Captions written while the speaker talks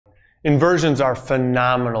Inversions are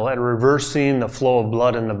phenomenal at reversing the flow of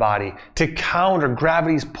blood in the body to counter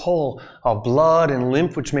gravity's pull of blood and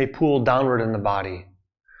lymph which may pool downward in the body.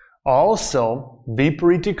 Also,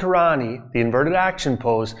 Viparita Karani, the inverted action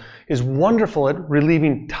pose, is wonderful at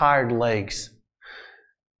relieving tired legs,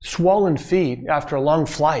 swollen feet after a long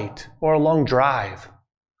flight or a long drive.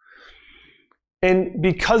 And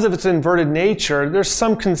because of its inverted nature, there's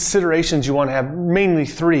some considerations you want to have, mainly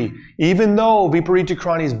three. Even though Viparita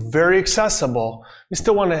Karani is very accessible, you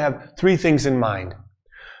still want to have three things in mind.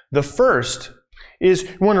 The first is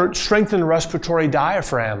you want to strengthen the respiratory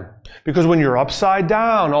diaphragm, because when you're upside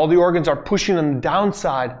down, all the organs are pushing on the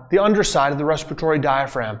downside, the underside of the respiratory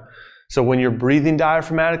diaphragm. So when you're breathing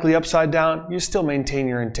diaphragmatically upside down, you still maintain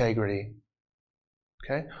your integrity.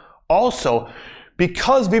 Okay? Also,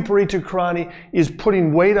 because Viparita Karani is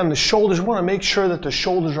putting weight on the shoulders, we want to make sure that the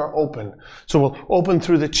shoulders are open. So we'll open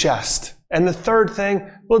through the chest. And the third thing,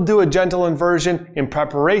 we'll do a gentle inversion in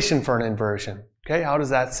preparation for an inversion. Okay, how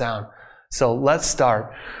does that sound? So let's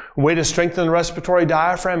start. A way to strengthen the respiratory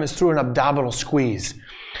diaphragm is through an abdominal squeeze.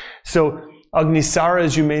 So Agnisara,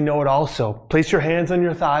 as you may know it also, place your hands on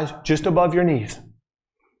your thighs just above your knees.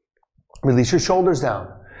 Release your shoulders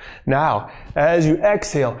down. Now, as you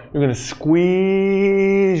exhale, you're going to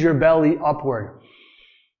squeeze your belly upward.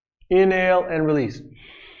 Inhale and release.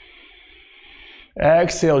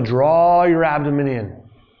 Exhale, draw your abdomen in.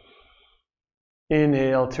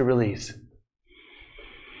 Inhale to release.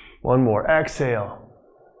 One more. Exhale.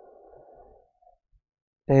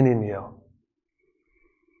 And inhale.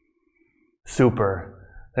 Super.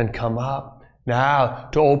 Then come up. Now,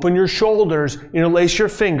 to open your shoulders, interlace your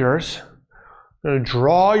fingers. You're going to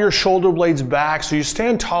draw your shoulder blades back so you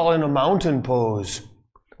stand tall in a mountain pose.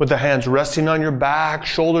 With the hands resting on your back,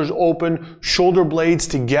 shoulders open, shoulder blades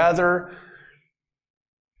together.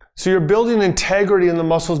 So you're building integrity in the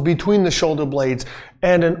muscles between the shoulder blades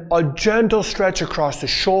and a gentle stretch across the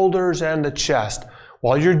shoulders and the chest.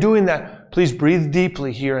 While you're doing that, please breathe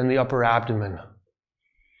deeply here in the upper abdomen.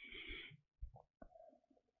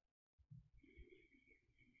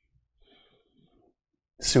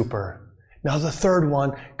 Super. Now the third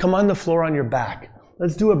one, come on the floor on your back.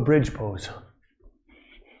 Let's do a bridge pose.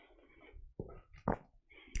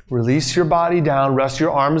 Release your body down, rest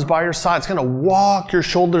your arms by your sides. Kind of walk your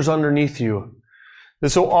shoulders underneath you.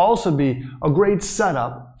 This will also be a great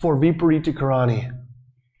setup for Viparita Karani.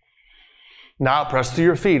 Now press through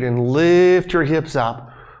your feet and lift your hips up.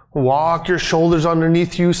 Walk your shoulders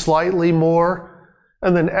underneath you slightly more,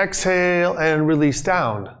 and then exhale and release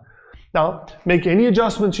down. Now, make any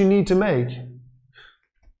adjustments you need to make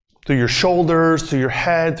through your shoulders, through your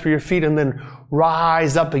head, through your feet, and then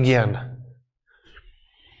rise up again.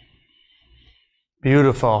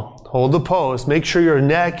 Beautiful. Hold the pose. Make sure your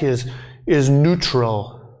neck is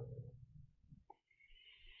neutral.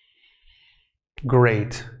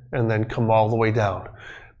 Great. And then come all the way down.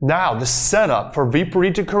 Now, the setup for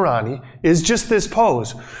Viparita Karani is just this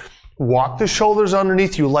pose. Walk the shoulders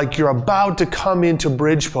underneath you like you're about to come into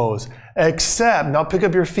bridge pose. Except, now pick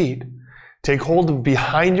up your feet. Take hold of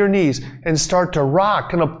behind your knees and start to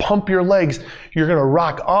rock. Kind of pump your legs. You're going to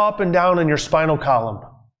rock up and down in your spinal column.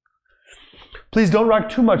 Please don't rock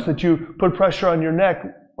too much that you put pressure on your neck,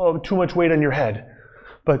 too much weight on your head.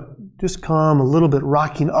 But just come a little bit,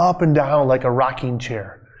 rocking up and down like a rocking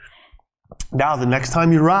chair. Now, the next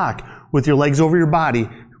time you rock with your legs over your body,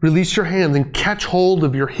 release your hands and catch hold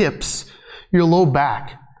of your hips, your low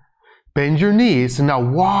back. Bend your knees and now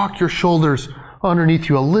walk your shoulders underneath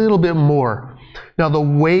you a little bit more. Now the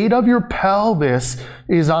weight of your pelvis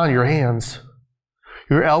is on your hands.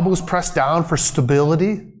 Your elbows pressed down for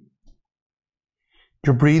stability.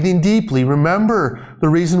 You're breathing deeply. Remember the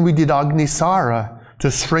reason we did Agnisara,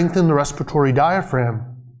 to strengthen the respiratory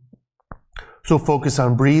diaphragm. So focus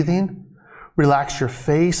on breathing. Relax your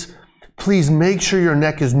face. Please make sure your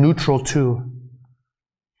neck is neutral too.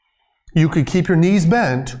 You could keep your knees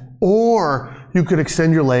bent, or you could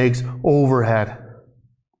extend your legs overhead.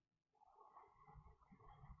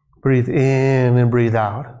 Breathe in and breathe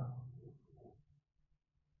out.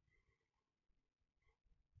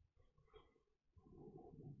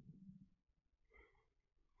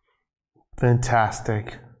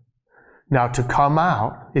 Fantastic. Now to come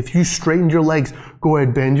out, if you straightened your legs, go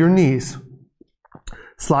ahead, bend your knees.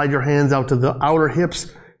 Slide your hands out to the outer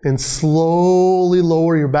hips and slowly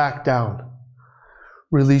lower your back down.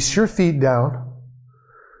 Release your feet down.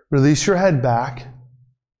 Release your head back.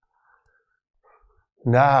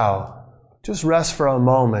 Now, just rest for a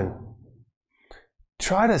moment.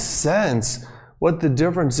 Try to sense what the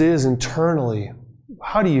difference is internally.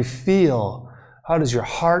 How do you feel How does your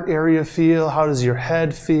heart area feel? How does your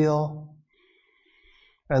head feel?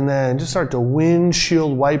 And then just start to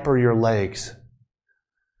windshield wiper your legs.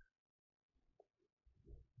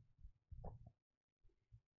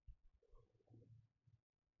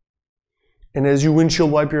 And as you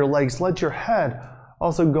windshield wipe your legs, let your head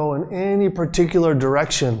also go in any particular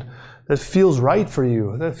direction that feels right for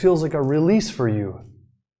you, that feels like a release for you.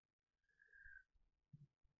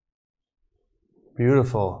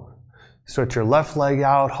 Beautiful. Stretch your left leg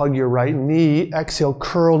out, hug your right knee, exhale,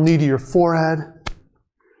 curl knee to your forehead.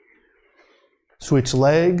 Switch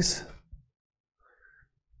legs.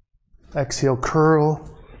 Exhale, curl.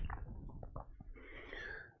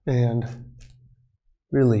 And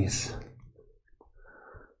release.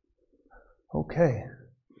 Okay,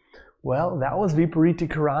 well, that was Viparita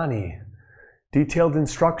Karani. Detailed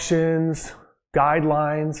instructions,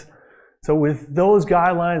 guidelines. So with those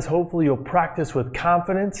guidelines, hopefully you'll practice with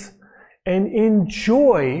confidence and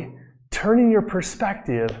enjoy turning your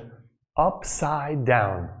perspective upside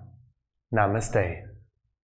down. Namaste.